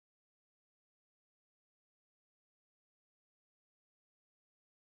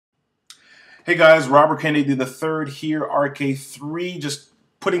Hey guys, Robert Kennedy the third here, RK3, just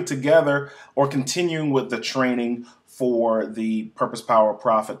putting together or continuing with the training for the Purpose Power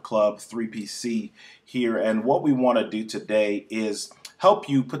Profit Club 3PC here. And what we want to do today is help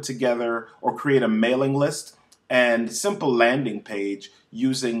you put together or create a mailing list and simple landing page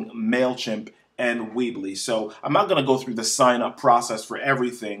using MailChimp and Weebly. So I'm not going to go through the sign up process for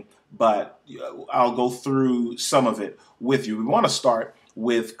everything, but I'll go through some of it with you. We want to start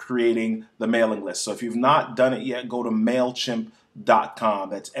with creating the mailing list. So if you've not done it yet, go to MailChimp.com.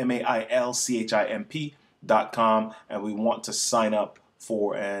 That's MailChimp.com, and we want to sign up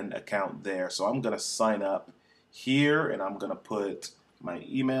for an account there. So I'm going to sign up here, and I'm going to put my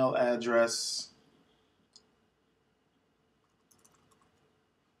email address.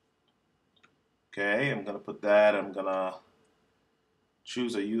 Okay, I'm going to put that. I'm going to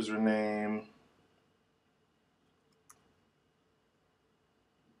choose a username.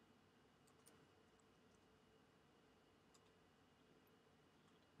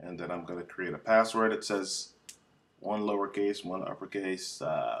 And then I'm going to create a password. It says one lowercase, one uppercase.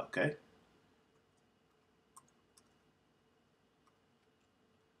 Okay.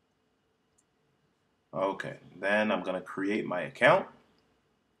 Okay. Then I'm going to create my account.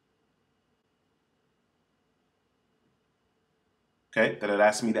 Okay. Then it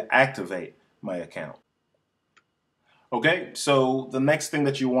asks me to activate my account. Okay. So the next thing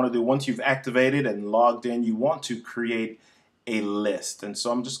that you want to do once you've activated and logged in, you want to create a list. And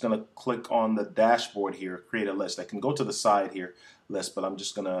so I'm just going to click on the dashboard here, create a list. I can go to the side here, list, but I'm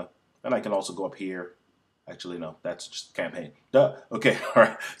just going to, and I can also go up here. Actually, no, that's just campaign. Duh. Okay, all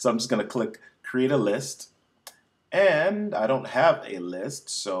right. So I'm just going to click create a list. And I don't have a list,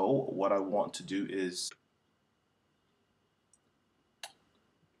 so what I want to do is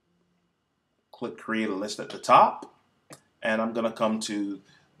click create a list at the top. And I'm going to come to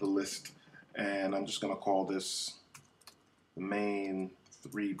the list, and I'm just going to call this the main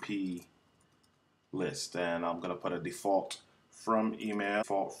 3P list, and I'm going to put a default from email,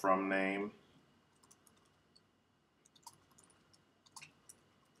 default from name.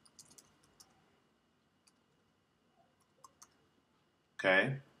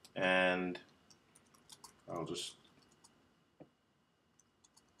 Okay, and I'll just,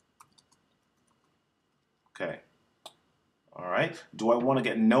 okay. All right, do I want to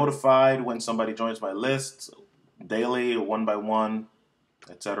get notified when somebody joins my list? Daily or one by one,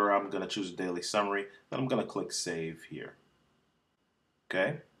 etc. I'm going to choose a daily summary. Then I'm going to click save here.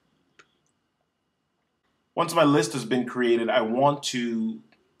 Okay. Once my list has been created, I want to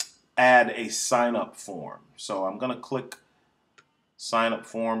add a sign up form. So I'm going to click sign up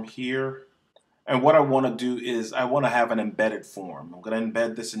form here. And what I want to do is I want to have an embedded form. I'm going to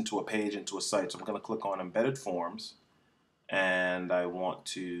embed this into a page, into a site. So I'm going to click on embedded forms, and I want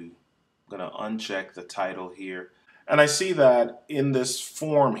to, I'm going to uncheck the title here. And I see that in this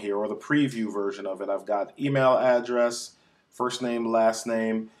form here, or the preview version of it, I've got email address, first name, last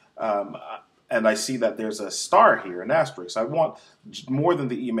name, and I see that there's a star here, an asterisk. I want more than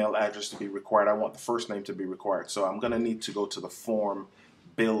the email address to be required. I want the first name to be required. So I'm going to need to go to the form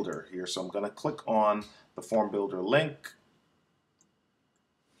builder here. So I'm going to click on the form builder link.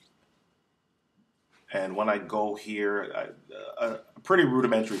 And when I go here, a pretty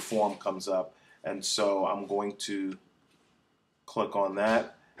rudimentary form comes up. And so I'm going to click on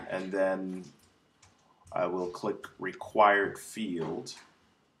that, and then I will click required field.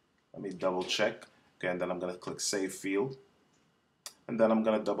 Let me double check. Okay, and then I'm going to click save field. And then I'm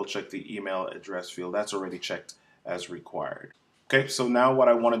going to double check the email address field. That's already checked as required. Okay, so now what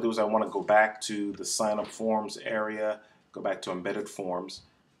I want to do is I want to go back to the sign up forms area, go back to embedded forms,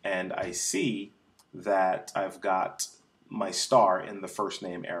 and I see that I've got my star in the first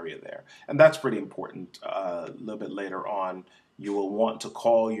name area there. And that's pretty important. A little bit later on, you will want to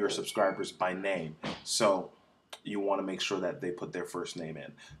call your subscribers by name. So you want to make sure that they put their first name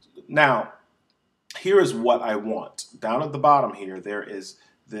in. Now, here is what I want. Down at the bottom here, there is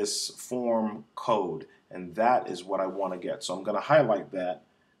this form code, and that is what I want to get. So I'm going to highlight that,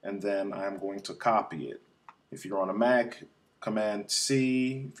 and then I'm going to copy it. If you're on a Mac, Command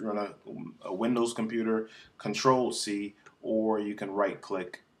C. If you're on a Windows computer, Control C, or you can right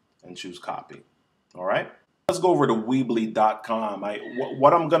click and choose copy. All right. Let's go over to Weebly.com.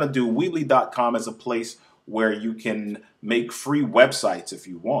 What I'm going to do, Weebly.com is a place where you can make free websites if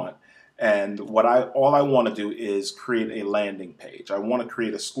you want. And all I want to do is create a landing page. I want to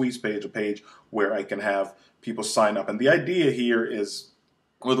create a squeeze page, a page where I can have people sign up. And the idea here is,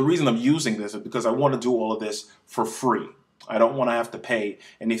 well, the reason I'm using this is because I want to do all of this for free. I don't want to have to pay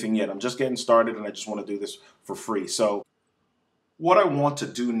anything yet. I'm just getting started, and I just want to do this for free. So What I want to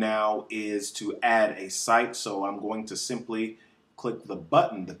do now is to add a site, so I'm going to simply click the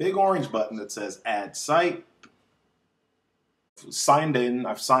button, the big orange button that says Add Site. Signed in,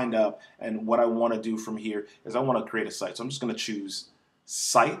 I've signed up, and what I want to do from here is I want to create a site. So I'm just going to choose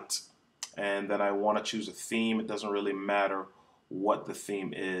Site, and then I want to choose a theme. It doesn't really matter what the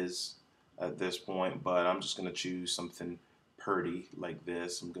theme is at this point, but I'm just going to choose something pretty like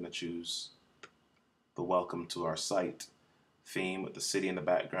this. I'm going to choose the Welcome to Our Site theme with the city in the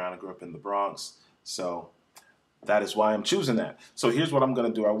background. I grew up in the Bronx, so that is why I'm choosing that. So here's what I'm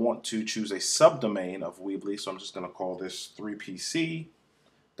going to do. I want to choose a subdomain of Weebly, so I'm just going to call this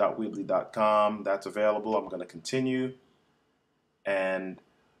 3pc.weebly.com. That's available. I'm going to continue, and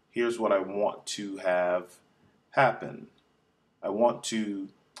here's what I want to have happen. I want to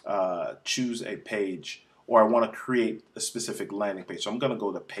choose a page, or I want to create a specific landing page. So I'm going to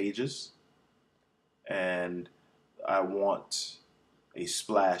go to Pages, and I want a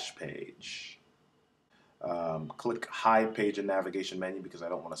splash page. Click Hide Page in Navigation Menu because I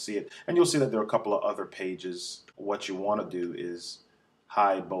don't want to see it. And you'll see that there are a couple of other pages. What you want to do is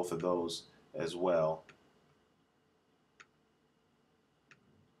hide both of those as well,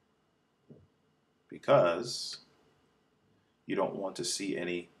 because you don't want to see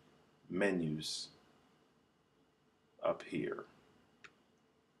any menus up here.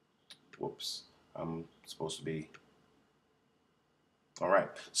 Whoops, I'm supposed to be. All right,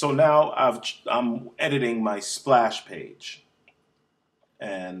 so now I'm editing my splash page,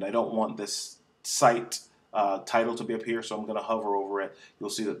 and I don't want this site title to be up here, so I'm going to hover over it.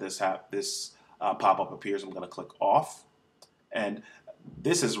 You'll see that this pop-up appears. I'm going to click off, and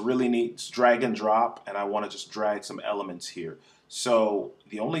this is really neat. It's drag and drop, and I want to just drag some elements here. So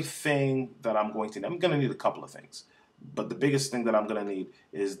the only thing that I'm going to need a couple of things, but the biggest thing that I'm going to need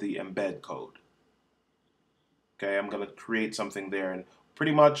is the embed code. Okay, I'm going to create something there, and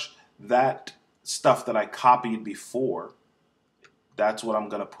pretty much that stuff that I copied before, that's what I'm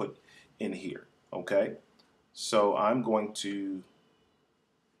going to put in here. Okay, so I'm going to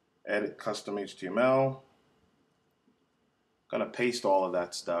edit custom HTML. Going to paste all of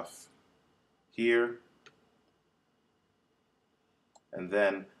that stuff here, and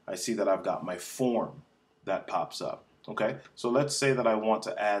then I see that I've got my form that pops up. Okay, so let's say that I want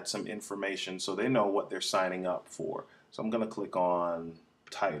to add some information so they know what they're signing up for. So I'm going to click on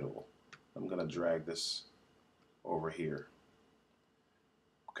Title. I'm going to drag this over here.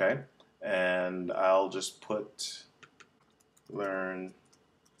 Okay, and I'll just put Learn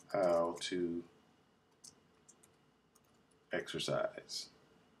how to exercise.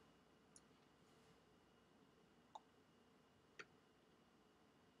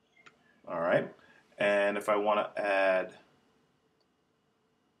 All right, and if I want to add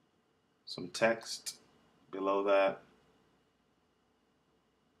some text below that,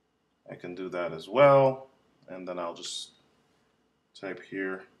 I can do that as well, and then I'll just type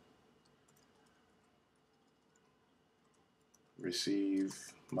here, receive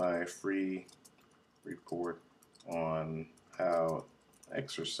my free report on how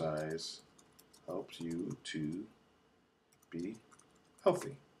exercise helps you to be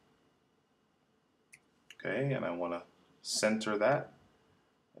healthy. Okay, and I want to center that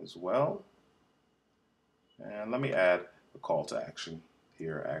as well. And let me add a call to action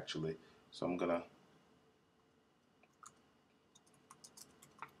here actually. So I'm going to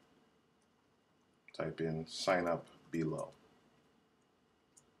type in sign up below.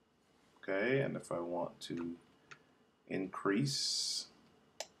 Okay, and if I want to increase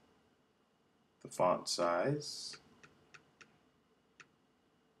the font size,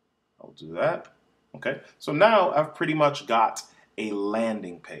 I'll do that. Okay, so now I've pretty much got a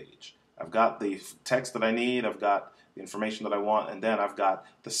landing page. I've got the text that I need, I've got the information that I want, and then I've got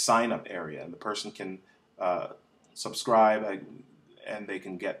the sign up area, and the person can subscribe and they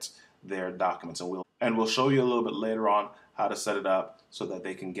can get their documents, and we'll show you a little bit later on how to set it up so that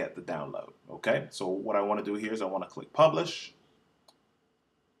they can get the download. Okay, so what I want to do here is I want to click publish,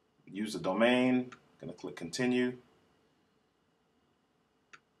 use the domain, I'm going to click continue.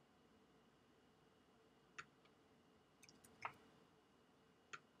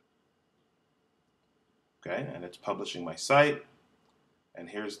 Okay, and it's publishing my site, and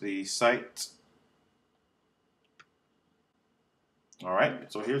here's the site. All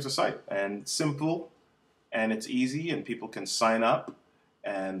right, so here's the site, and simple, and it's easy, and people can sign up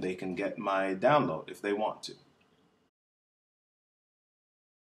and they can get my download if they want to.